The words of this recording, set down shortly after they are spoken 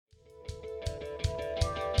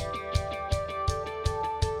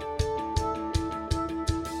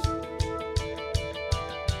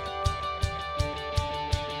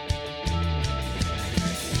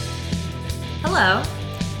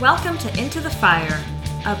Welcome to Into the Fire,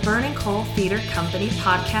 a Burning Coal Theater Company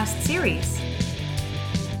podcast series.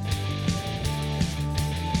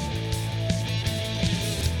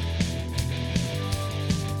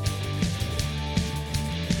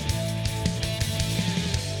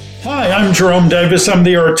 Hi, I'm Jerome Davis. I'm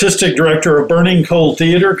the Artistic Director of Burning Coal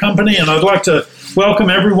Theater Company, and I'd like to welcome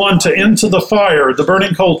everyone to Into the Fire, the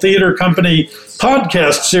Burning Coal Theater Company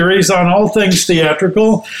podcast series on all things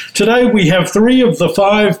theatrical. Today we have 3 of the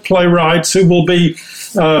 5 playwrights who will be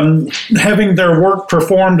having their work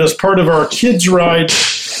performed as part of our Kids Write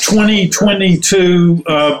 2022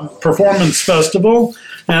 Performance Festival.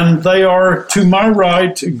 And they are, to my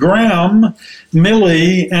right, Graham,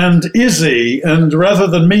 Millie, and Izzy. And rather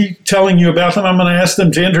than me telling you about them, I'm going to ask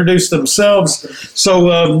them to introduce themselves.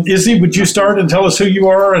 So, Izzy, would you start and tell us who you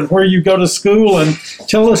are and where you go to school, and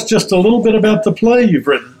tell us just a little bit about the play you've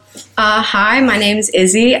written? Hi, my name is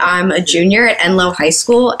Izzy. I'm a junior at Enloe High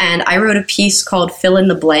School, and I wrote a piece called Fill in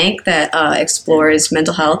the Blank that explores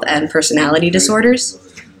mental health and personality disorders.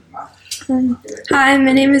 Hi,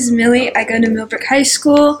 my name is Millie. I go to Millbrook High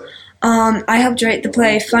School. I helped write the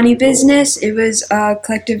play Funny Business. It was a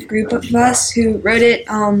collective group of us who wrote it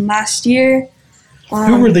last year.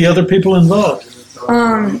 Who were the other people involved?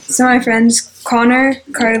 Some of my friends, Connor,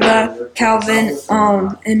 Carla, Calvin,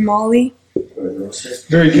 and Molly.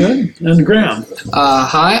 Very good. And Graham?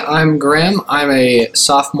 Hi, I'm Graham. I'm a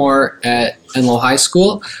sophomore at Enloe High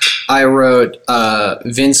School. I wrote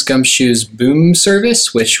Vince Gumshoe's Boom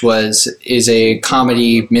Service, which is a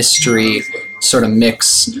comedy mystery sort of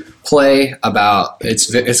mix play about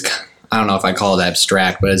it's I don't know if I call it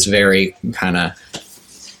abstract, but it's very kind of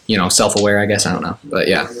self-aware, I guess. I don't know, but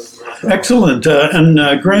yeah. Excellent.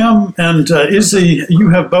 And Graham and Izzy, you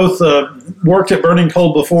have both worked at Burning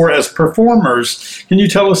Coal before as performers. Can you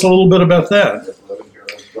tell us a little bit about that?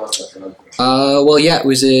 Well, yeah, it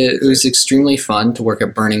was extremely fun to work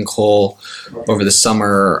at Burning Coal over the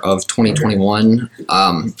summer of 2021.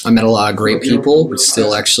 I met a lot of great people. We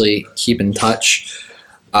still actually keep in touch.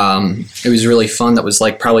 It was really fun. That was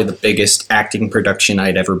like probably the biggest acting production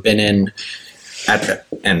I'd ever been in,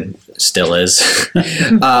 and still is.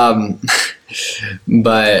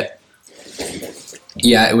 But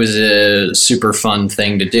yeah, it was a super fun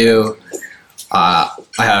thing to do. I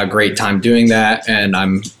had a great time doing that, and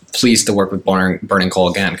I'm pleased to work with Burning Coal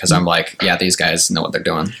again, because I'm like, yeah, these guys know what they're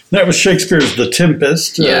doing. That was Shakespeare's The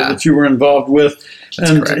Tempest that you were involved with.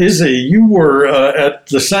 That's and correct. Izzy, you were at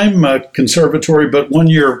the same conservatory, but 1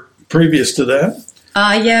 year previous to that.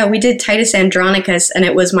 Yeah, we did Titus Andronicus, and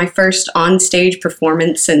it was my first on-stage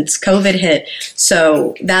performance since COVID hit,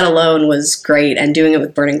 so that alone was great, and doing it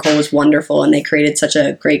with Burning Coal was wonderful, and they created such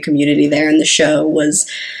a great community there, and the show was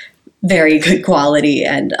very good quality,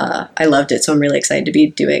 and I loved it, so I'm really excited to be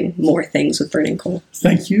doing more things with Burning Coal.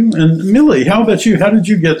 Thank you. And Millie, how about you? How did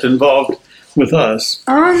you get involved with us?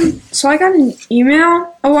 So I got an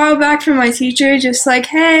email a while back from my teacher, just like,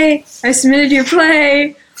 hey, I submitted your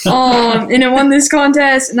play, and it won this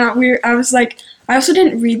contest, and I was like, I also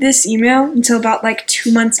didn't read this email until about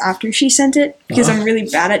 2 months after she sent it, because I'm really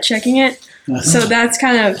bad at checking it. So that's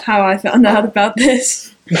kind of how I found out about this.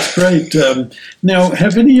 That's great. Now,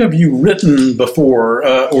 have any of you written before,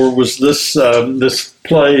 or was this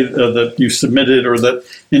play that you submitted, or that,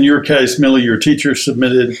 in your case, Millie, your teacher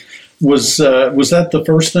submitted, was that the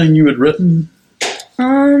first thing you had written?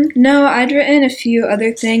 No, I'd written a few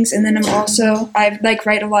other things, and then I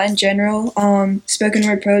write a lot in general. Spoken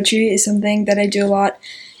word poetry is something that I do a lot,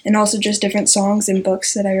 and also just different songs and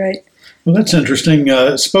books that I write. Well, that's interesting.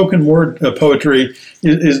 Spoken word poetry,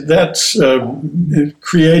 is that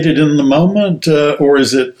created in the moment, or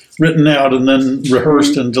is it written out and then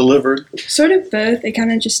rehearsed and delivered? Sort of both. It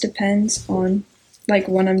kind of just depends on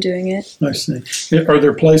when I'm doing it. I see. Are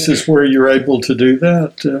there places where you're able to do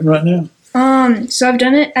that right now? So I've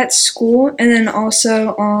done it at school, and then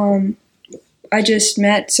also I just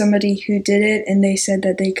met somebody who did it, and they said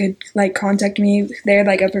that they could contact me. They're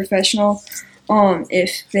a professional.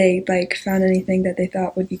 If they found anything that they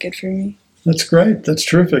thought would be good for me. That's great. That's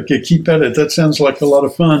terrific. Yeah, keep at it. That sounds like a lot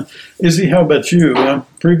of fun. Izzy, how about you?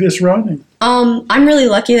 Previous writing? I'm really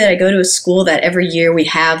lucky that I go to a school that every year we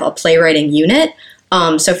have a playwriting unit.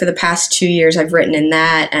 So for the past 2 years I've written in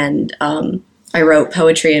that, and I wrote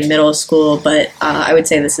poetry in middle school, but I would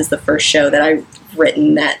say this is the first show that I've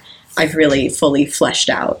written that I've really fully fleshed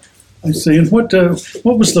out. I see. And what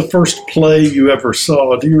was the first play you ever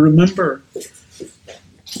saw? Do you remember?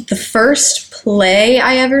 The first play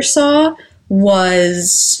I ever saw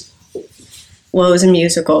was it was a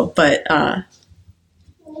musical, but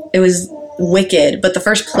it was Wicked. But the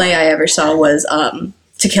first play I ever saw was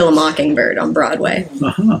To Kill a Mockingbird on Broadway.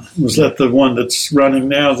 Was that the one that's running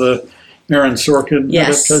now, the Aaron Sorkin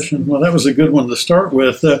adaptation? Well, that was a good one to start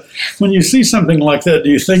with. When you see something like that, do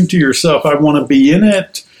you think to yourself, I want to be in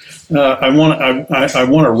it? I want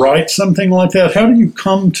to write something like that. How do you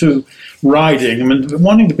come to writing? I mean,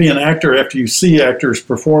 wanting to be an actor after you see actors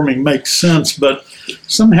performing makes sense, but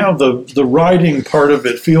somehow the writing part of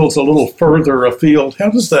it feels a little further afield.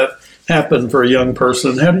 How does that happen for a young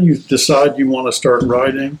person? How do you decide you want to start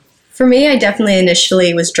writing? For me, I definitely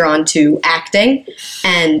initially was drawn to acting,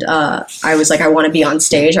 and I was like, I want to be on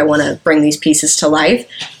stage. I want to bring these pieces to life.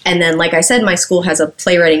 And then, like I said, my school has a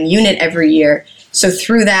playwriting unit every year. So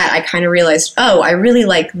through that, I kind of realized, oh, I really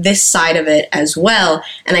like this side of it as well.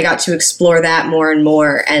 And I got to explore that more and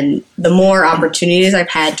more. And the more opportunities I've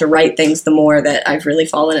had to write things, the more that I've really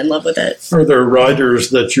fallen in love with it. Are there writers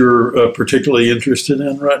that you're particularly interested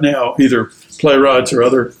in right now, either playwrights or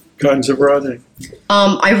other kinds of writing?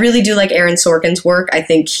 I really do like Aaron Sorkin's work. I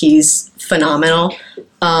think he's phenomenal.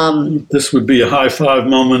 This would be a high five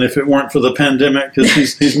moment if it weren't for the pandemic,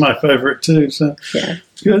 because he's my favorite too. So yeah.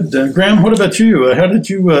 Good. Graham, what about you? How did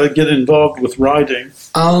you get involved with writing?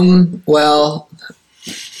 Well,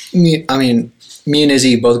 me and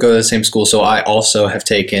Izzy both go to the same school, so I also have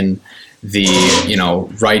taken the,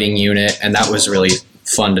 writing unit, and that was really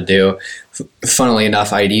fun to do. Funnily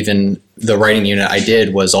enough, the writing unit I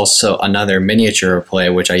did was also another miniature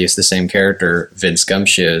play, which I used the same character, Vince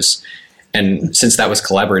Gumshoes. And since that was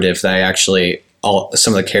collaborative, that I actually,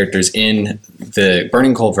 some of the characters in the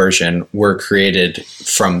Burning Coal version were created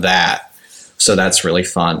from that. So that's really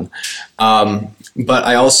fun. But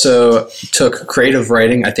I also took creative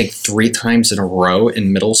writing, I think 3 times in a row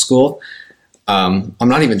in middle school. I'm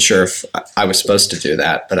not even sure if I was supposed to do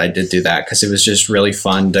that, but I did do that because it was just really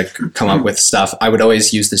fun to come up with stuff. I would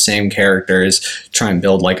always use the same characters, try and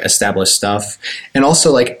build established stuff. And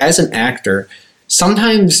also as an actor,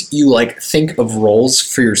 sometimes you think of roles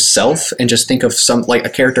for yourself and just think of a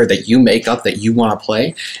character that you make up that you want to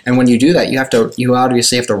play. And when you do that, you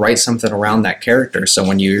obviously have to write something around that character. So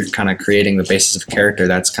when you're kind of creating the basis of a character,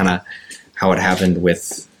 that's kind of how it happened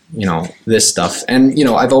with, this stuff. And,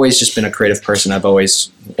 I've always just been a creative person. I've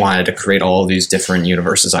always wanted to create all of these different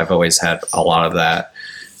universes. I've always had a lot of that.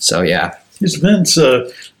 So, yeah. Is Vince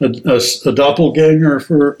a doppelganger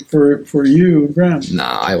for you, Graham? No,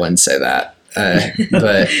 I wouldn't say that.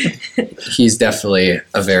 But he's definitely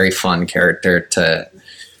a very fun character to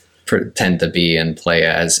pretend to be and play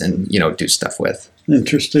as and, do stuff with.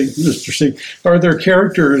 Interesting. Are there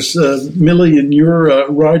characters, Millie, in your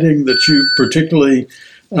writing that you particularly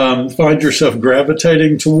find yourself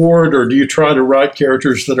gravitating toward, or do you try to write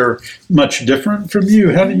characters that are much different from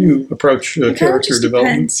you? How do you approach character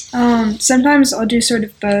development? Depends. Sometimes I'll do sort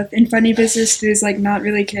of both. In Funny Business, there's not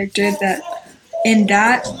really character that in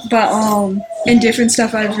that, but in different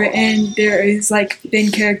stuff I've written, there is been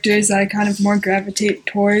characters that I kind of more gravitate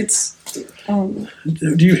towards. Do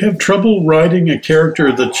you have trouble writing a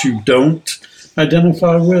character that you don't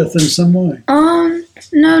identify with in some way?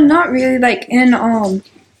 No, not really. In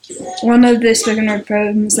one of the spoken word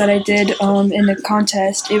poems that I did in the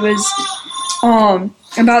contest, it was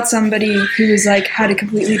about somebody who was had a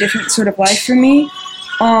completely different sort of life from me.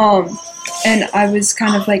 And I was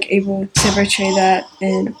kind of able to portray that,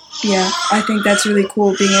 and yeah, I think that's really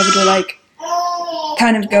cool, being able to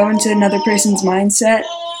kind of go into another person's mindset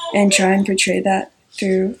and try and portray that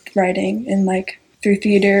through writing and through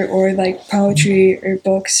theater or poetry or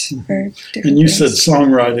books or different And you things. said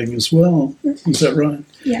songwriting as well. Is that right?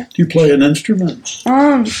 Yeah. Do you play an instrument?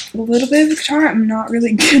 A little bit of guitar. I'm not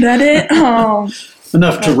really good at it.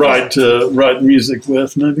 Enough to write music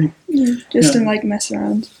with, maybe? Just to mess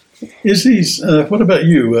around. Izzy's, what about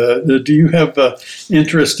you? Do you have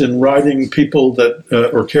interest in writing people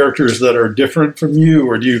that or characters that are different from you,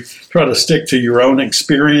 or do you try to stick to your own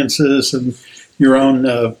experiences and your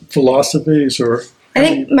own philosophies? Or I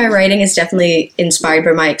think my writing is definitely inspired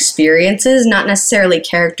by my experiences, not necessarily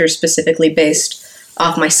characters specifically based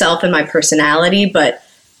off myself and my personality, but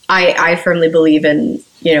I firmly believe in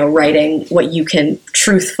writing what you can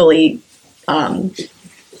truthfully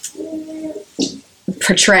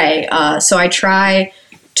portray. So I try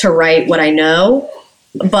to write what I know,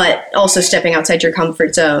 but also stepping outside your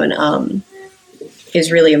comfort zone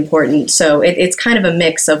is really important. So it's kind of a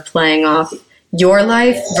mix of playing off your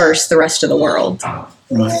life versus the rest of the world.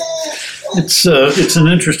 Right. It's an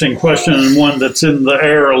interesting question, and one that's in the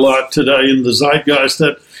air a lot today in the zeitgeist,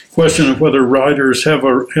 that question of whether writers have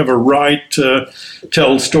a right to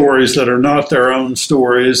tell stories that are not their own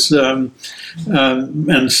stories. And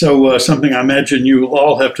so something I imagine you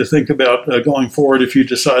all have to think about going forward if you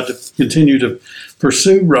decide to continue to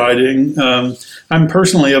pursue writing. I'm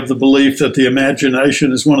personally of the belief that the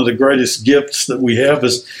imagination is one of the greatest gifts that we have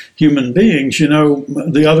as human beings.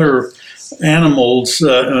 The other animals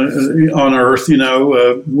on Earth,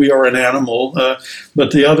 we are an animal,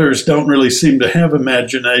 but the others don't really seem to have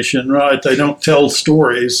imagination, right? They don't tell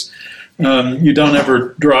stories. You don't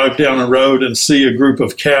ever drive down a road and see a group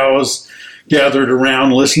of cows gathered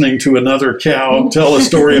around listening to another cow tell a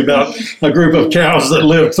story about a group of cows that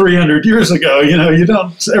lived 300 years ago. You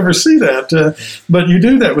don't ever see that. But you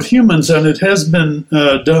do that with humans, and it has been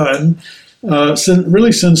done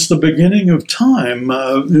since the beginning of time.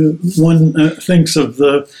 One thinks of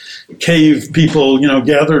the cave people,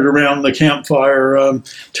 gathered around the campfire,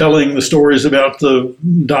 telling the stories about the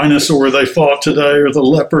dinosaur they fought today, or the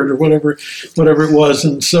leopard, or whatever it was.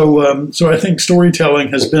 And so I think storytelling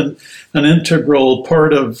has been an integral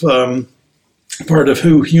part of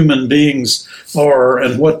who human beings are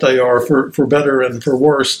and what they are, for better and for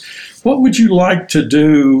worse. What would you like to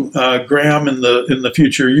do, Graham, in the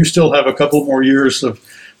future? You still have a couple more years of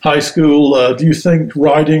high school. Do you think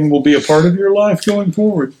writing will be a part of your life going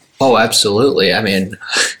forward? Oh, absolutely. I mean,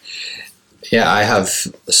 yeah, I have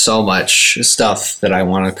so much stuff that I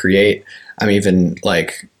want to create. I'm even I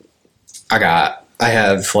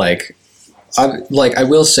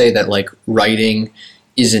will say that writing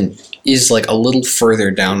is a little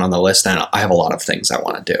further down on the list, and I have a lot of things I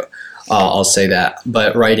want to do. I'll say that,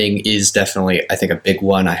 but writing is definitely, I think, a big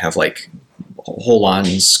one. I have whole on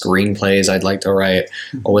screenplays I'd like to write.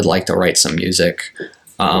 I would like to write some music.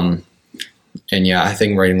 And yeah, I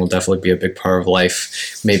think writing will definitely be a big part of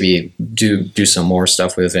life. Maybe do some more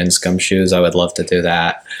stuff with Vince Gumshoes. I would love to do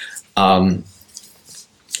that. But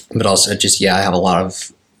also I have a lot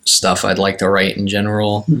of stuff I'd like to write in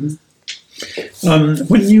general. Mm-hmm.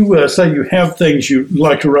 When you say you have things you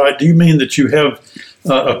like to write, do you mean that you have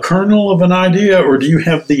a kernel of an idea, or do you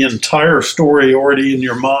have the entire story already in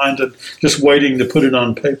your mind and just waiting to put it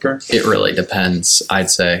on paper? It really depends. I'd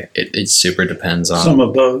say it super depends on some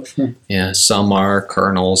of both. Yeah, some are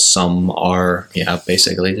kernels, some are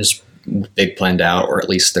basically just big planned out, or at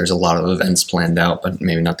least there's a lot of events planned out, but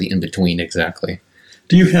maybe not the in between exactly.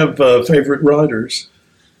 Do you have favorite writers?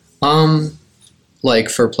 For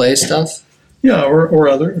play stuff? Yeah, or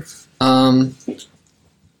other.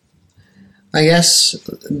 I guess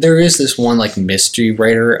there is this one mystery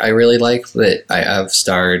writer I really like that I have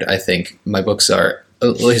starred. I think his books are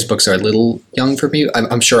a little young for me.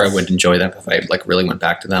 I'm sure I would enjoy them if I really went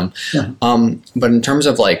back to them. Yeah. But in terms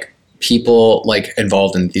of people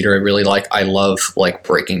involved in theater, I love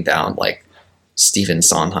breaking down Stephen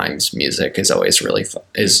Sondheim's music is always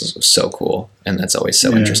is so cool, and that's always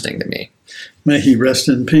so interesting to me. May he rest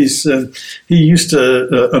in peace. He used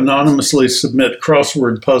to anonymously submit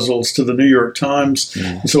crossword puzzles to the New York Times.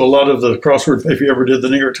 Yeah. So a lot of the if you ever did the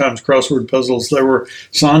New York Times crossword puzzles, there were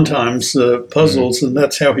Sondheim's puzzles, and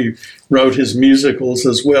that's how he wrote his musicals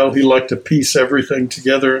as well. He liked to piece everything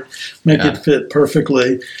together, make it fit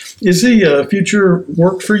perfectly. Is he future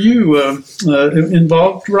work for you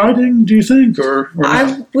involved writing, do you think, or not?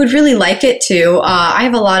 I would really like it to. I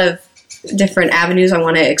have a lot of different avenues I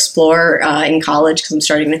want to explore in college because I'm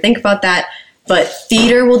starting to think about that. But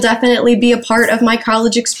theater will definitely be a part of my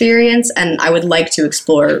college experience, and I would like to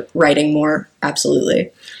explore writing more,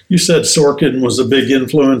 absolutely. You said Sorkin was a big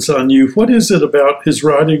influence on you. What is it about his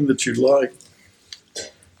writing that you like?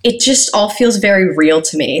 It just all feels very real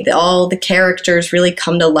to me. All the characters really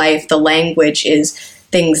come to life. The language is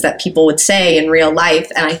things that people would say in real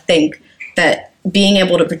life, and I think that being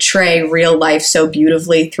able to portray real life so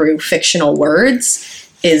beautifully through fictional words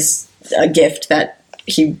is a gift that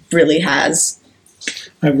he really has.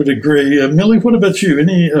 I would agree. Millie, what about you?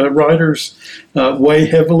 Any writers weigh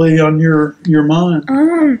heavily on your mind?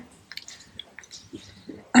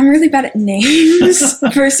 I'm really bad at names,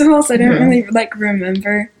 first of all, so I don't really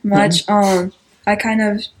remember much. I kind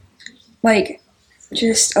of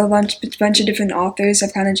just a bunch of different authors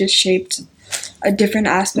have kind of just shaped different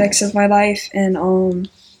aspects of my life, and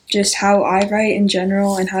just how I write in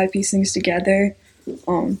general and how I piece things together.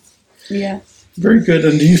 Very good.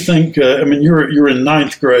 And do you think, you're in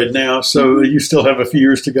ninth grade now, so you still have a few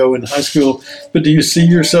years to go in high school, but do you see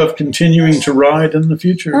yourself continuing to write in the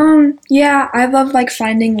future? Yeah, I love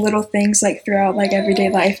finding little things throughout everyday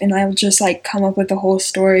life, and I'll just come up with a whole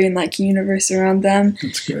story and universe around them.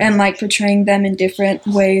 That's great. And portraying them in different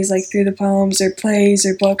ways, through the poems or plays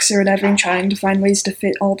or books or whatever, and trying to find ways to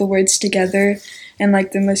fit all the words together in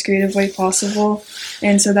the most creative way possible.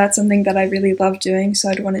 And so that's something that I really love doing, so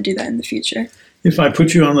I'd want to do that in the future. If I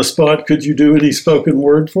put you on the spot, could you do any spoken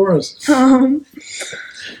word for us?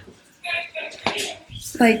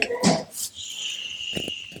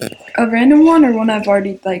 A random one or one I've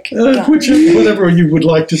already done? Whatever you would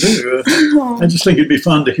like to do. I just think it'd be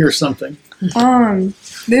fun to hear something.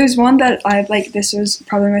 There's one that I like. This was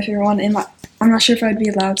probably my favorite one. I'm not sure if I'd be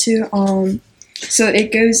allowed to. So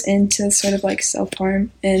it goes into sort of like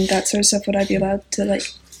self-harm and that sort of stuff. Would I be allowed to like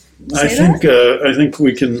say that? I think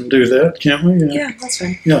we can do that, can't we? Yeah, that's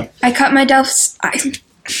fine. Yeah. I cut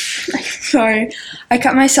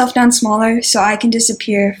myself down smaller so I can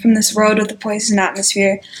disappear from this world with a poison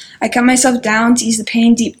atmosphere. I cut myself down to ease the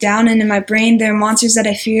pain deep down, and in my brain there are monsters that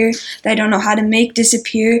I fear, that I don't know how to make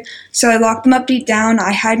disappear. So I lock them up deep down,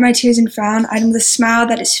 I hide my tears and frown, I hide them with a smile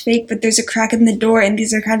that is fake, but there's a crack in the door, and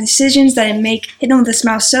these are kind of decisions that I make, hidden with a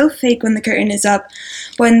smile so fake when the curtain is up.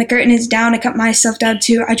 But when the curtain is down, I cut myself down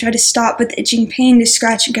too. I try to stop, but the itching pain to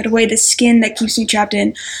scratch and cut away the skin that keeps me trapped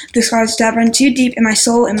in. The scars that run too deep in my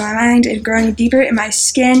soul, in my mind, and growing deeper in my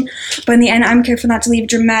skin. But in the end, I'm careful not to leave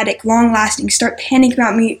dramatic, long-lasting, start panicking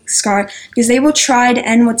about me scar, because they will try to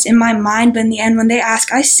end what's in my mind, but in the end, when they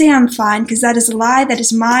ask, I say I'm fine, because that is a lie, that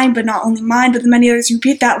is mine, but not only mine, but the many others who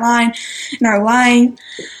repeat that line and are lying.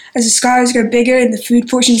 As the scars grow bigger and the food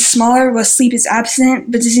portions smaller, while sleep is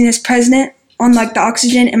absent, but dizziness present, unlike the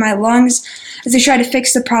oxygen in my lungs, as they try to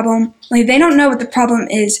fix the problem, only they don't know what the problem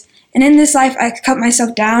is. And in this life, I cut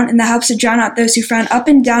myself down, and that helps to drown out those who frown up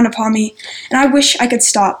and down upon me. And I wish I could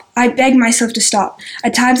stop. I beg myself to stop.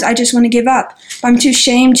 At times, I just want to give up. But I'm too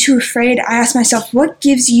ashamed, too afraid. I ask myself, what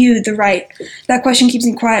gives you the right? That question keeps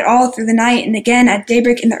me quiet all through the night, and again at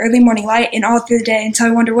daybreak in the early morning light, and all through the day, until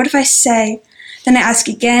I wonder, what if I say? Then I ask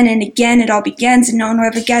again and again, it all begins, and no one will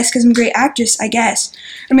ever guess, because I'm a great actress, I guess.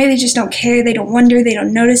 Or maybe they just don't care, they don't wonder, they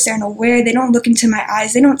don't notice, they're unaware, they don't look into my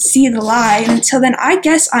eyes, they don't see the lie, and until then, I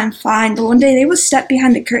guess I'm fine, but one day they will step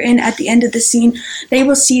behind the curtain at the end of the scene, they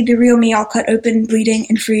will see the real me all cut open, bleeding,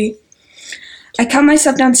 and free. I cut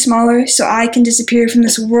myself down smaller so I can disappear from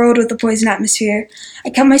this world with a poison atmosphere. I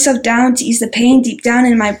cut myself down to ease the pain deep down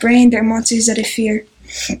in my brain, there are monsters that I fear.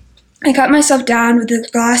 I cut myself down with the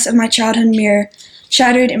glass of my childhood mirror,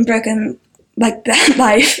 shattered and broken like that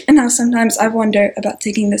life, and now sometimes I wonder about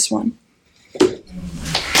taking this one.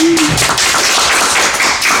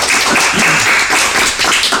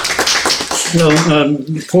 Well,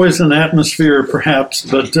 poison atmosphere perhaps,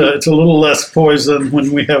 but it's a little less poison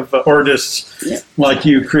when we have artists like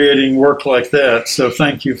you creating work like that. So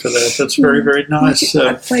thank you for that. That's very, very nice.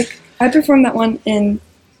 I performed that one in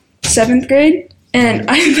 7th grade. And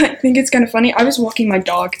I think it's kind of funny. I was walking my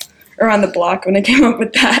dog around the block when I came up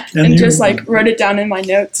with that and just wrote it down in my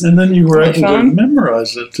notes. And then you were able to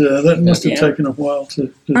memorize it. That must have taken a while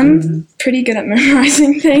to I'm pretty good at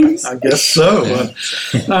memorizing things. I guess so.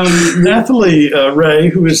 Nathalie Ray,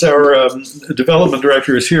 who is our development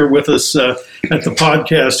director, is here with us at the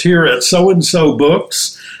podcast here at So-and-So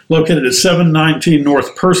Books, located at 719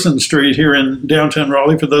 North Person Street here in downtown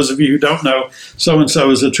Raleigh. For those of you who don't know,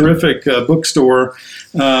 So-and-So is a terrific bookstore,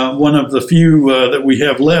 one of the few that we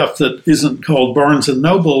have left that isn't called Barnes &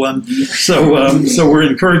 Noble. And so we're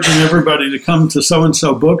encouraging everybody to come to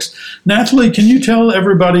So-and-So Books. Nathalie, can you tell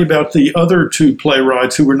everybody about the other two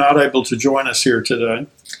playwrights who were not able to join us here today?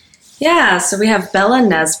 Yeah, so we have Bella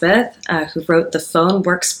Nesbitt, who wrote The Phone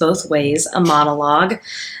Works Both Ways, a monologue.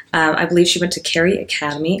 I believe she went to Carey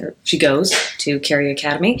Academy, or she goes to Carey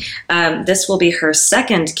Academy. This will be her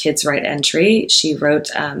second Kids Write entry. She wrote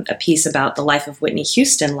a piece about the life of Whitney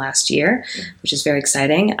Houston last year, which is very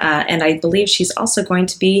exciting. And I believe she's also going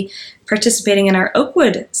to be participating in our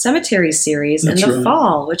Oakwood Cemetery series in the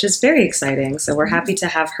fall, which is very exciting. So we're happy to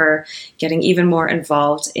have her getting even more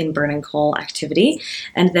involved in Burning Coal activity.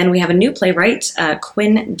 And then we have a new playwright,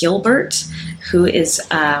 Quinn Gilbert, who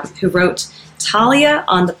wrote Talia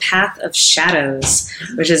on the Path of Shadows,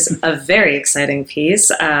 which is a very exciting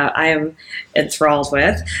piece I am enthralled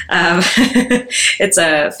with. It's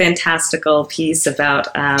a fantastical piece about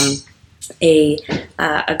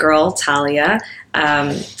a girl, Talia,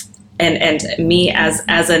 and me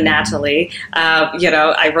as a Natalie,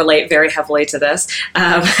 I relate very heavily to this.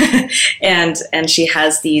 And she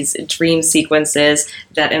has these dream sequences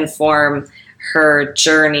that inform her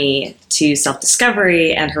journey to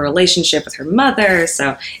self-discovery and her relationship with her mother.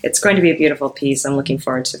 So it's going to be a beautiful piece. I'm looking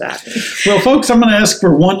forward to that. Well, folks, I'm going to ask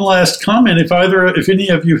for one last comment. If any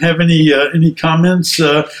of you have any comments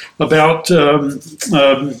about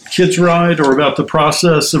Kids Write or about the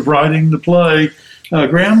process of writing the play,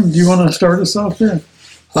 Graham, do you want to start us off there?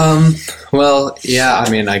 Well, yeah,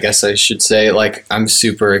 I guess I should say, I'm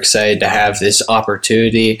super excited to have this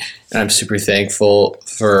opportunity, and I'm super thankful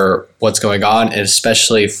for what's going on, and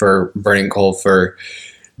especially for Burning Coal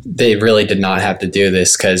they really did not have to do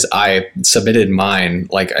this, because I submitted mine,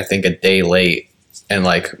 I think a day late, and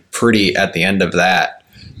like pretty at the end of that.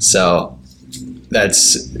 So that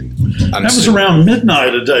was around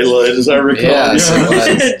midnight a day late, as I recall. Yeah, so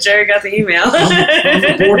it was. Jerry got the email. on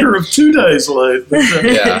the border of 2 days late. But,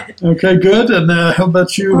 Yeah. Okay, good. And how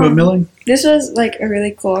about you, Millie? This was like a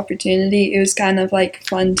really cool opportunity. It was kind of like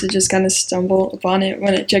fun to just kind of stumble upon it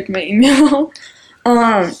when I checked my email.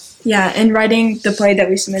 Yeah, and writing the play that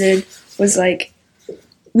we submitted was like,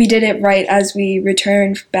 we did it right as we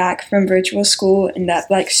returned back from virtual school in that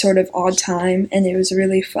like sort of odd time, and it was a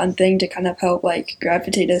really fun thing to kind of help like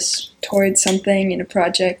gravitate us towards something in a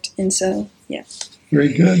project. And so, yeah.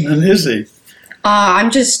 Very good. And Izzy? I'm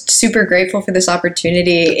just super grateful for this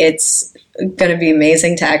opportunity. It's going to be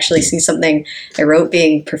amazing to actually see something I wrote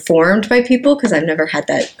being performed by people, because I've never had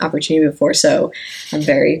that opportunity before. So I'm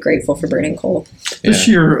very grateful for Burning Coal. This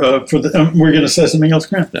year, we're going to say something else,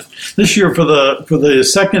 Grant. This year, for the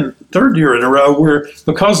third year in a row,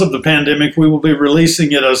 because of the pandemic, we will be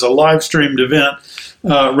releasing it as a live streamed event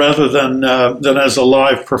rather than as a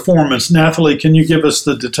live performance. Nathalie, can you give us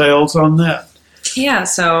the details on that? Yeah,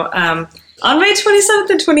 so on May 27th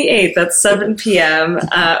and 28th at 7 p.m.,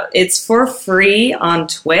 it's for free on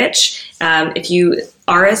Twitch. If you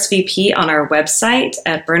RSVP on our website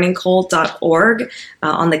at burningcoal.org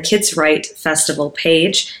on the Kids Right Festival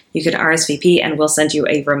page, you can RSVP and we'll send you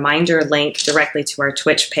a reminder link directly to our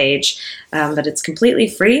Twitch page. But it's completely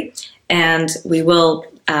free, and we will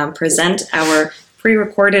present our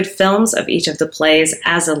pre-recorded films of each of the plays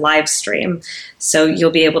as a live stream. So you'll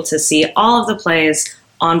be able to see all of the plays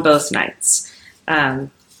on both nights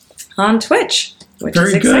on Twitch, which Very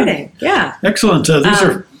is exciting. Good. Yeah. Excellent.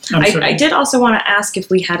 I did also want to ask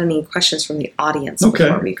if we had any questions from the audience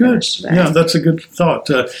before we finish today. Yeah, that's a good thought.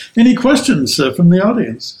 Any questions from the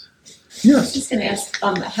audience? Yes. I was just going to ask,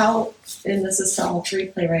 how, and this is to all three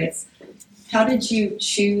playwrights, how did you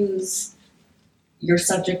choose your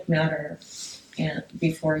subject matter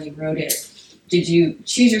before you wrote it? Did you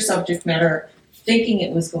choose your subject matter thinking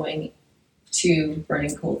it was going to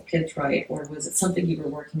Burning Coal Kids Right, or was it something you were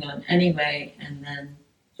working on anyway, and then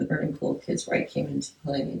the Burning Coal Kids Right came into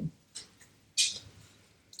play?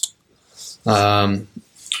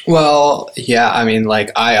 Well, yeah, I mean,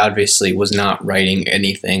 like, I obviously was not writing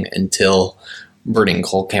anything until Burning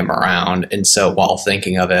Coal came around, and so while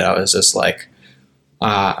thinking of it, I was just like,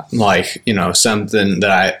 something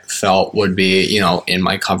that I felt would be, in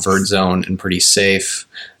my comfort zone and pretty safe.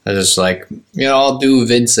 I was just like, I'll do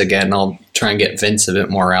Vince again. I'll try and get Vince a bit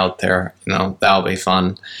more out there. That'll be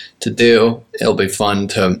fun to do. It'll be fun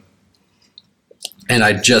to, and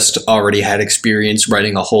I just already had experience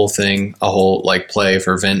writing a whole play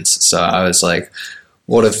for Vince. So I was like,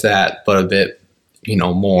 what if that, but a bit,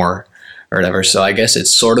 more or whatever. So I guess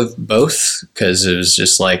it's sort of both, because it was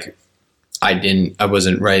just like, I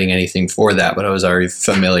wasn't writing anything for that, but I was already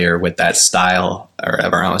familiar with that style or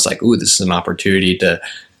whatever. I was like, ooh, this is an opportunity to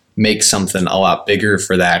make something a lot bigger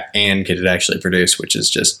for that and get it actually produced, which is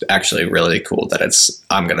just actually really cool that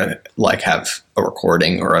I'm going to like have a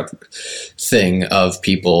recording or a thing of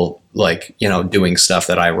people like, doing stuff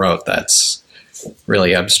that I wrote. That's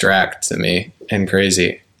really abstract to me and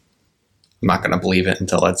crazy. I'm not going to believe it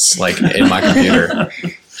until it's like in my computer.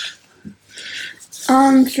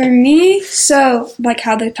 For me, so like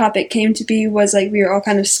how the topic came to be was like we were all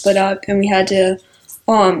kind of split up, and we had to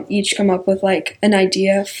each come up with like an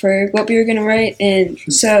idea for what we were gonna write. And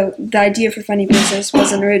so the idea for Funny Business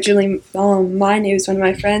wasn't originally mine; it was one of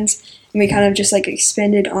my friends, and we kind of just like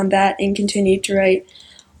expanded on that and continued to write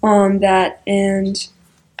that. And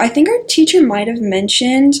I think our teacher might have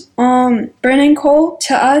mentioned Burning Coal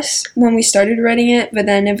to us when we started writing it, but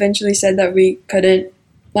then eventually said that we couldn't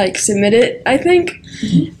submit it, I think.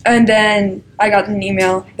 Mm-hmm. And then I got an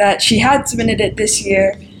email that she had submitted it this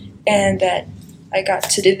year and that I got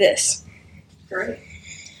to do this. Great.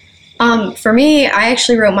 For me, I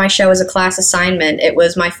actually wrote my show as a class assignment. It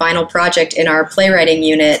was my final project in our playwriting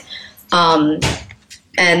unit. And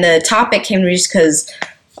the topic came to me just because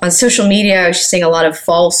on social media I was just seeing a lot of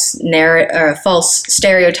false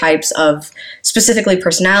stereotypes of specifically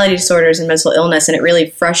personality disorders and mental illness, and it really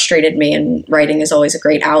frustrated me, and writing is always a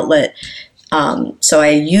great outlet. So I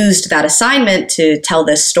used that assignment to tell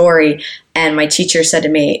this story, and my teacher said to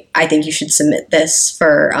me, I think you should submit this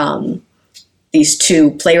for these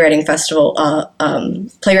two playwriting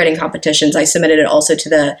playwriting competitions. I submitted it also to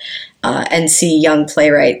the NC Young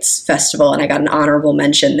Playwrights Festival, and I got an honorable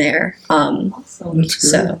mention there. Awesome. That's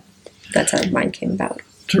great. So that's how mine came about.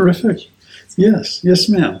 Terrific. Yes,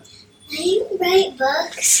 ma'am. I write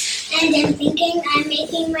books, and I'm thinking I'm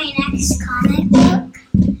making my next comic book,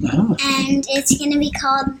 and it's going to be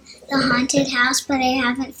called The Haunted House, but I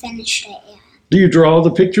haven't finished it yet. Do you draw the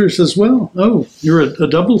pictures as well? Oh, you're a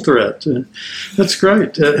double threat. That's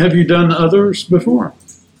great. Have you done others before?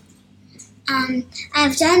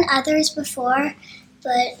 I've done others before,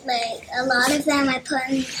 but like a lot of them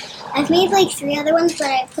I've made like 3 other ones, but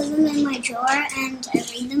I put them in my drawer and I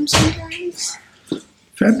read them sometimes.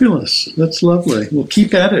 Fabulous. That's lovely. Well,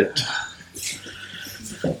 keep at it.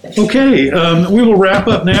 Okay, we will wrap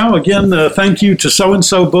up now. Again, thank you to So and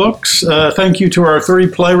So Books. Thank you to our 3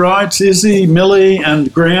 playwrights, Izzy, Millie,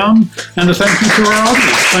 and Graham. And a thank you to our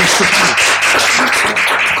audience. Thanks for coming.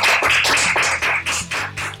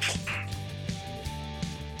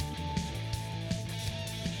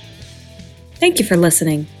 Thank you for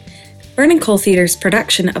listening. Burning Coal Theater's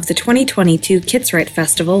production of the 2022 Kids Write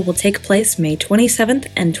Festival will take place May 27th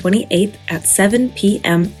and 28th at 7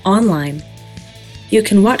 p.m. online. You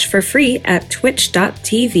can watch for free at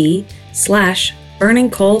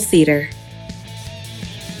twitch.tv/Burning Coal Theater.